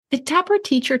The Taproot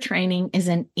Teacher Training is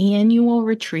an annual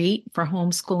retreat for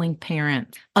homeschooling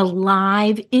parents, a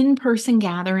live in-person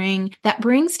gathering that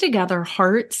brings together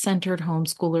heart-centered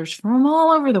homeschoolers from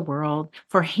all over the world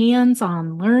for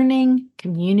hands-on learning,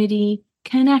 community,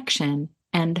 connection,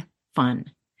 and fun.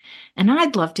 And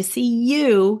I'd love to see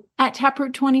you at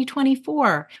Taproot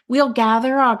 2024. We'll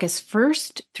gather August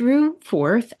 1st through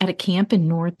 4th at a camp in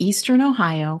northeastern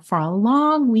Ohio for a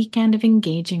long weekend of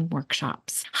engaging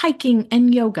workshops, hiking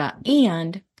and yoga,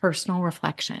 and personal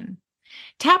reflection.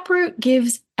 Taproot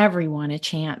gives everyone a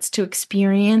chance to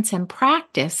experience and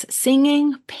practice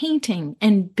singing, painting,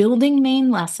 and building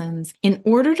Maine lessons in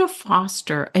order to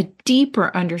foster a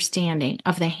deeper understanding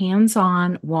of the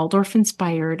hands-on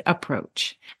Waldorf-inspired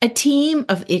approach. A team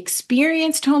of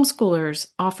experienced homeschoolers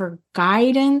offer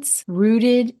guidance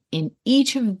rooted in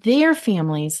each of their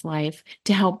family's life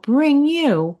to help bring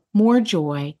you more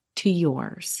joy to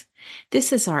yours.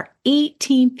 This is our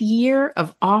 18th year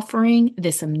of offering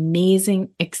this amazing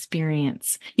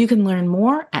experience. You can learn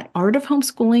more at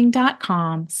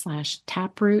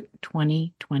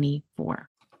artofhomeschooling.com/taproot2024.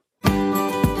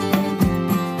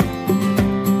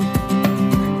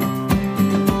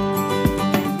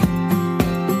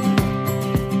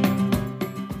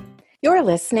 You're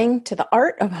listening to the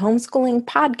Art of Homeschooling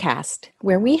podcast,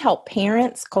 where we help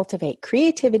parents cultivate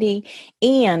creativity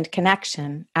and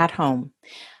connection at home.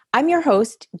 I'm your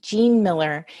host, Jean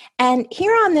Miller, and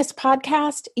here on this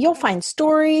podcast, you'll find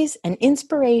stories and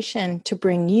inspiration to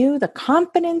bring you the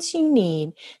confidence you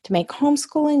need to make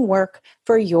homeschooling work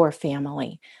for your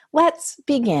family. Let's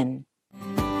begin.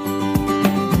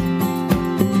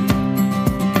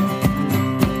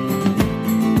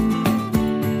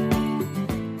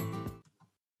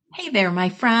 Hey there, my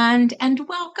friend, and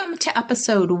welcome to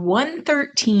episode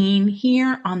 113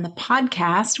 here on the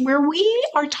podcast, where we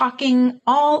are talking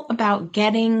all about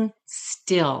getting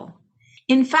still.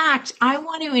 In fact, I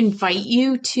want to invite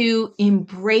you to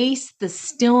embrace the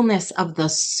stillness of the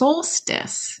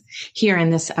solstice here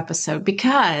in this episode,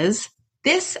 because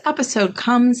this episode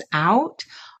comes out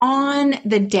on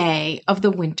the day of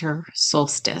the winter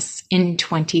solstice in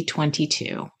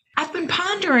 2022. I've been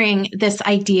pondering this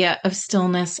idea of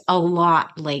stillness a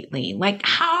lot lately. Like,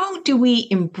 how do we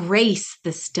embrace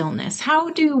the stillness? How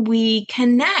do we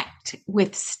connect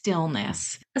with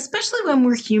stillness? Especially when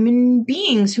we're human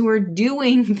beings who are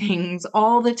doing things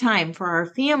all the time for our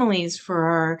families, for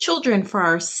our children, for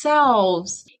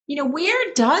ourselves.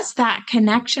 Where does that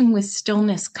connection with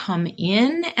stillness come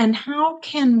in, and how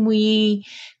can we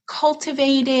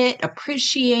cultivate it,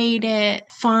 appreciate it,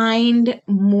 find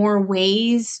more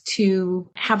ways to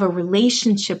have a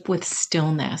relationship with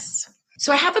stillness?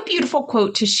 So I have a beautiful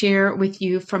quote to share with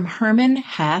you from Hermann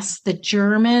Hesse, the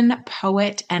German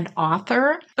poet and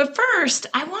author. But first,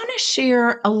 I want to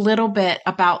share a little bit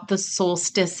about the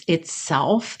solstice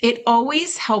itself. It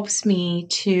always helps me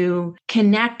to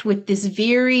connect with this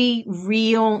very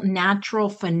real, natural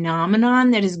phenomenon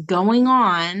that is going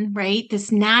on, right?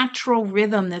 This natural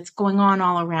rhythm that's going on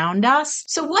all around us.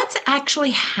 So what's actually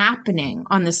happening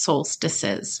on the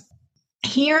solstices?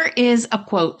 Here is a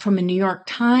quote from a New York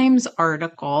Times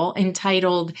article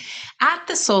entitled, "At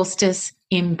the Solstice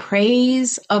in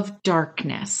Praise of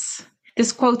Darkness."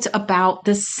 This quote's about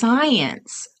the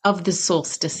science of the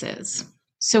solstices.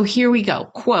 So here we go.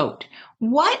 Quote,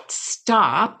 "What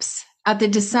stops at the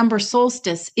December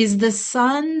solstice is the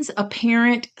sun's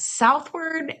apparent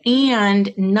southward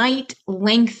and night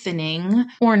lengthening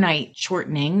or night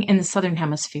shortening in the southern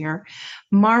hemisphere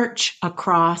march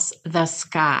across the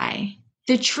sky."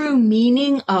 The true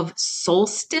meaning of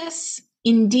solstice,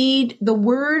 indeed, the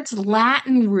word's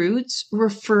Latin roots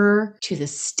refer to the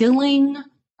stilling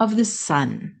of the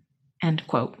sun, end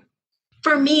quote.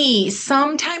 For me,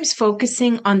 sometimes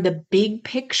focusing on the big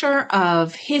picture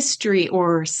of history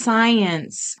or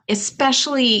science,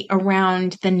 especially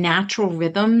around the natural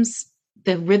rhythms,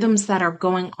 the rhythms that are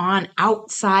going on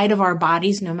outside of our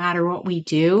bodies, no matter what we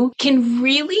do, can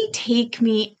really take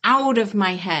me out of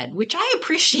my head, which I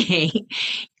appreciate,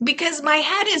 because my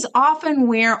head is often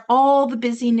where all the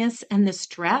busyness and the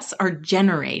stress are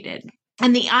generated.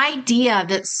 And the idea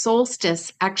that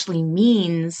solstice actually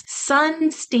means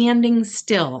sun standing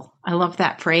still, I love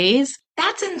that phrase,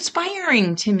 that's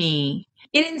inspiring to me.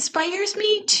 It inspires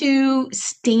me to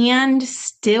stand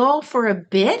still for a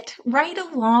bit right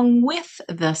along with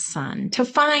the sun, to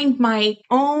find my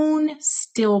own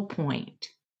still point.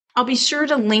 I'll be sure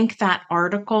to link that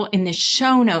article in the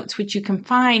show notes, which you can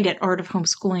find at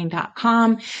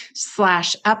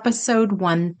artofhomeschooling.com/episode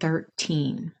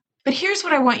 113. But here's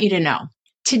what I want you to know.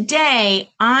 Today,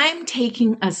 I'm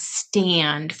taking a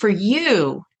stand for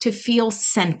you to feel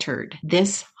centered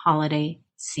this holiday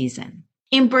season.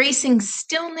 Embracing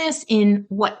stillness in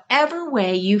whatever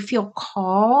way you feel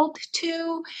called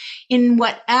to, in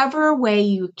whatever way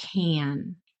you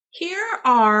can. Here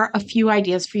are a few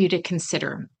ideas for you to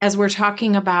consider as we're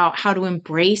talking about how to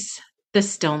embrace the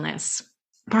stillness.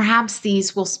 Perhaps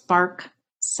these will spark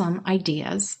some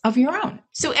ideas of your own.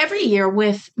 So every year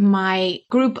with my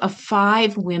group of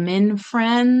 5 women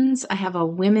friends, I have a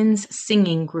women's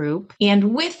singing group.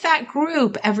 And with that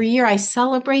group, every year I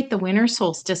celebrate the winter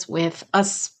solstice with a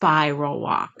spiral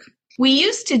walk. We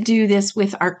used to do this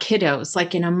with our kiddos,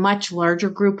 like in a much larger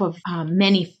group of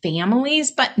many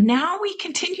families, but now we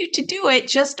continue to do it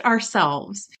just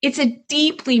ourselves. It's a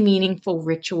deeply meaningful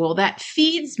ritual that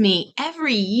feeds me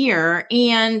every year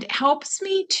and helps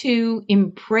me to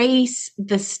embrace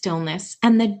the stillness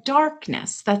and the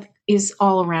darkness that is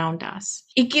all around us.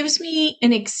 It gives me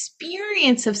an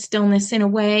experience of stillness in a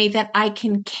way that I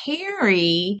can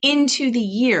carry into the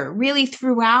year, really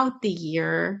throughout the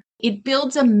year. It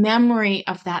builds a memory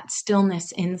of that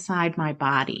stillness inside my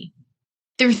body.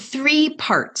 There are 3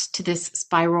 parts to this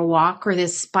spiral walk or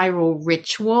this spiral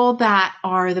ritual that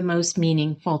are the most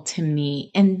meaningful to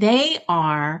me. And they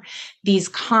are these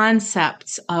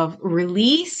concepts of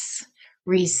release,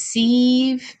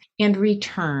 receive, and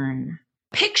return.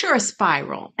 Picture a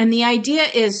spiral, and the idea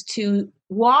is to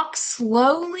walk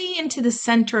slowly into the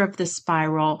center of the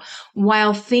spiral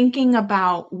while thinking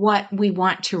about what we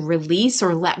want to release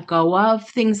or let go of,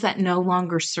 things that no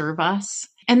longer serve us.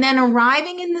 And then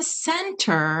arriving in the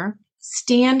center,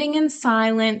 standing in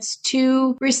silence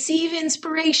to receive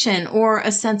inspiration or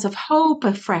a sense of hope,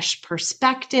 a fresh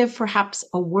perspective, perhaps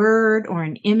a word or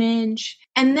an image.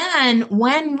 And then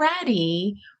when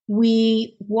ready,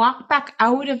 we walk back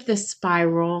out of the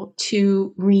spiral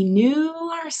to renew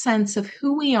our sense of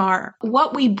who we are,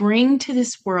 what we bring to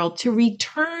this world, to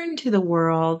return to the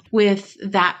world with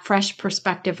that fresh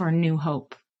perspective or new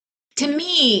hope. To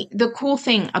me, the cool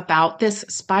thing about this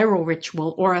spiral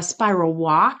ritual or a spiral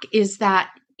walk is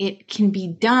that it can be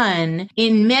done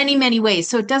in many, many ways.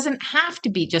 So it doesn't have to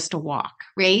be just a walk,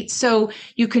 right? So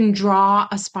you can draw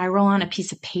a spiral on a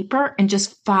piece of paper and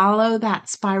just follow that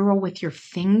spiral with your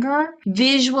finger,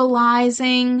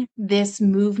 visualizing this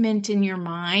movement in your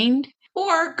mind,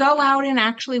 or go out and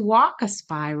actually walk a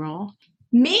spiral.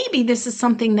 Maybe this is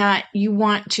something that you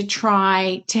want to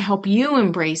try to help you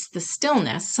embrace the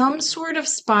stillness, some sort of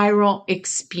spiral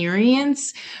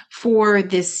experience for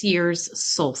this year's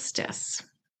solstice.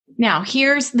 Now,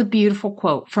 here's the beautiful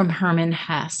quote from Hermann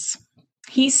Hesse.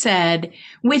 He said,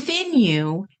 "Within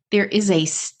you, there is a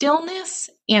stillness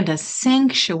and a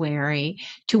sanctuary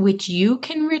to which you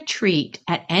can retreat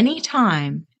at any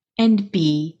time and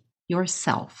be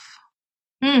yourself."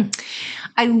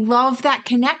 I love that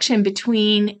connection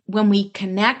between when we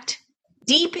connect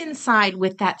deep inside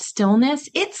with that stillness,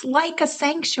 it's like a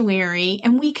sanctuary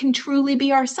and we can truly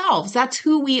be ourselves. That's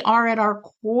who we are at our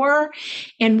core,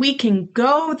 and we can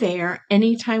go there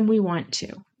anytime we want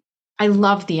to. I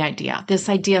love this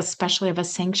idea especially of a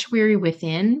sanctuary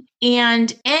within.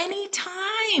 And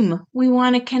anytime we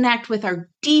want to connect with our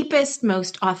deepest,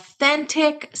 most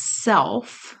authentic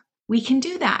self, we can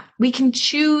do that. We can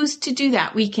choose to do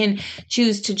that. We can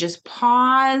choose to just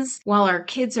pause while our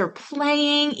kids are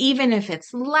playing, even if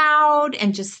it's loud,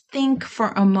 and just think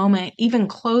for a moment, even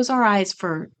close our eyes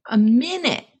for a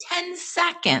minute, 10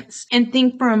 seconds, and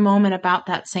think for a moment about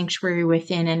that sanctuary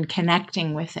within and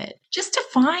connecting with it. Just to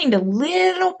find a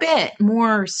little bit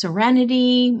more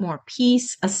serenity, more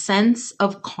peace, a sense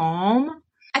of calm.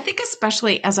 I think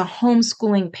especially as a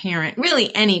homeschooling parent,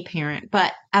 really any parent,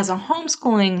 but as a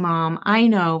homeschooling mom, I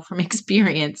know from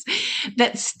experience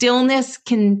that stillness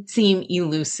can seem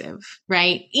elusive,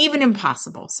 right? Even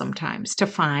impossible sometimes to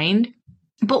find.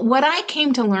 But what I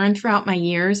came to learn throughout my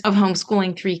years of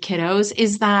homeschooling 3 kiddos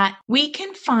is that we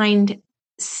can find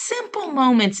simple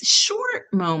moments, short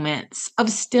moments of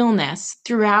stillness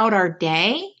throughout our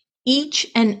day, each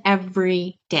and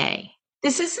every day.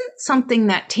 This isn't something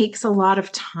that takes a lot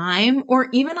of time or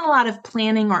even a lot of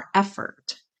planning or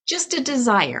effort. Just a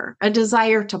desire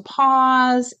to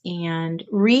pause and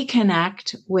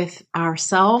reconnect with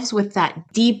ourselves, with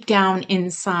that deep down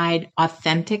inside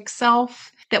authentic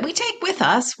self that we take with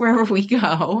us wherever we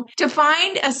go, to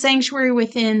find a sanctuary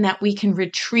within that we can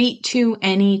retreat to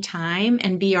anytime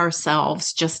and be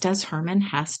ourselves, just as Hermann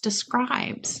Hesse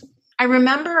describes. I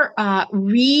remember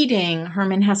reading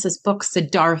Hermann Hesse's book,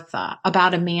 Siddhartha,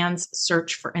 about a man's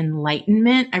search for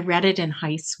enlightenment. I read it in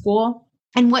high school.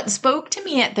 And what spoke to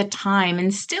me at the time,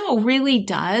 and still really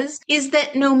does, is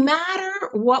that no matter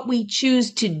what we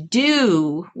choose to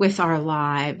do with our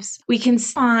lives, we can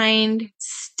find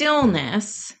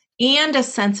stillness and a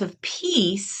sense of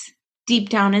peace deep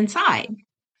down inside.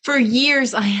 For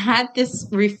years, I had this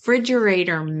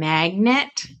refrigerator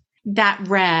magnet that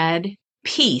read,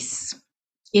 "Peace.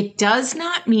 It does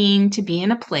not mean to be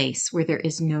in a place where there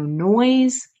is no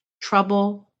noise,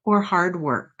 trouble, or hard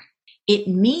work. It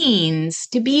means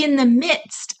to be in the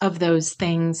midst of those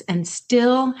things and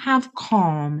still have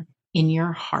calm in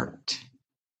your heart."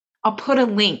 I'll put a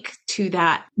link to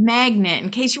that magnet in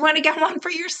case you want to get one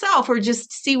for yourself or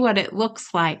just see what it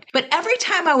looks like. But every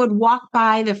time I would walk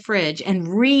by the fridge and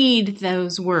read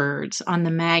those words on the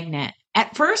magnet,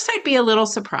 at first I'd be a little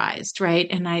surprised, right?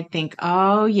 And I'd think,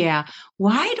 oh yeah,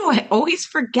 why do I always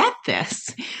forget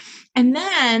this? And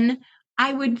then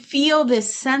I would feel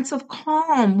this sense of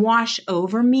calm wash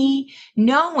over me,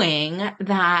 knowing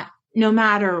that no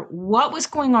matter what was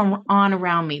going on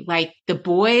around me, like the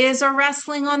boys are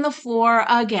wrestling on the floor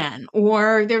again,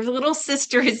 or their little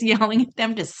sister is yelling at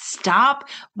them to stop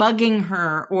bugging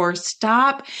her or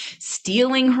stop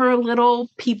stealing her little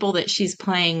people that she's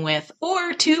playing with,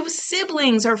 or two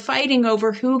siblings are fighting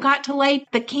over who got to light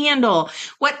the candle,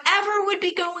 whatever would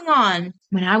be going on.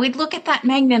 When I would look at that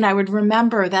magnet, I would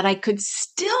remember that I could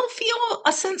still feel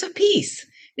a sense of peace,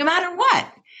 no matter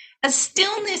what. A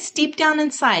stillness deep down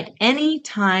inside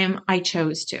anytime I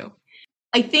chose to.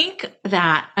 I think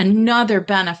that another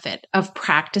benefit of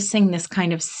practicing this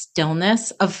kind of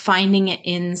stillness, of finding it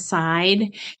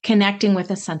inside, connecting with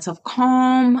a sense of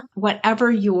calm, whatever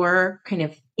your kind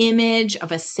of image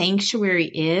of a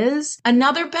sanctuary is,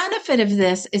 another benefit of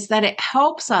this is that it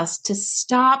helps us to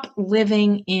stop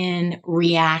living in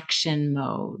reaction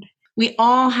mode. We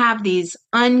all have these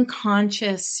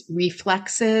unconscious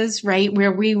reflexes, right,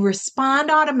 where we respond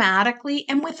automatically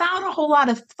and without a whole lot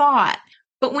of thought.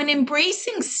 But when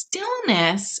embracing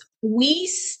stillness, we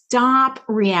stop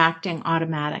reacting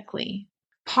automatically.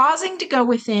 Pausing to go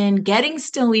within, getting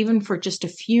still even for just a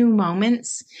few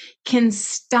moments can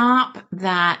stop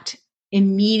that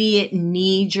immediate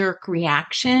knee-jerk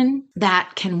reaction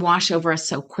that can wash over us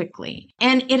so quickly.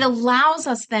 And it allows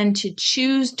us then to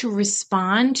choose to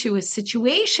respond to a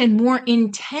situation more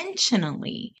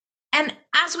intentionally. And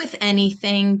as with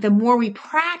anything, the more we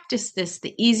practice this,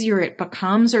 the easier it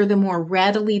becomes, or the more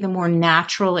readily, the more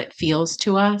natural it feels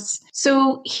to us.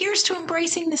 So here's to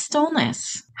embracing the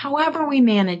stillness, however we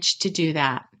manage to do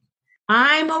that.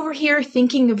 I'm over here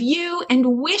thinking of you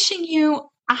and wishing you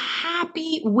a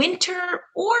happy winter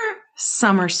or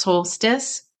summer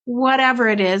solstice, whatever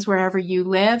it is, wherever you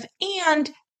live,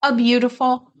 and a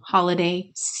beautiful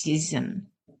holiday season.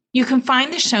 You can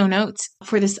find the show notes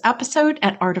for this episode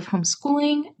at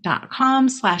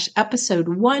artofhomeschooling.com/episode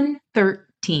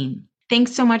 113.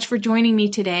 Thanks so much for joining me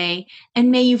today,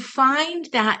 and may you find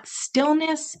that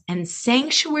stillness and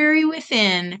sanctuary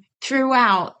within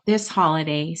throughout this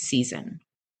holiday season.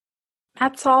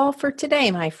 That's all for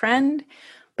today, my friend.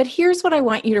 But here's what I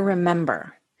want you to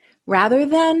remember. Rather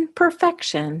than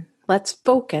perfection, let's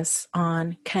focus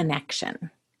on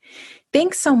connection.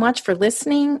 Thanks so much for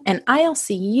listening, and I'll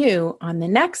see you on the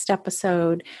next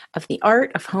episode of the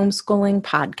Art of Homeschooling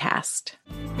podcast.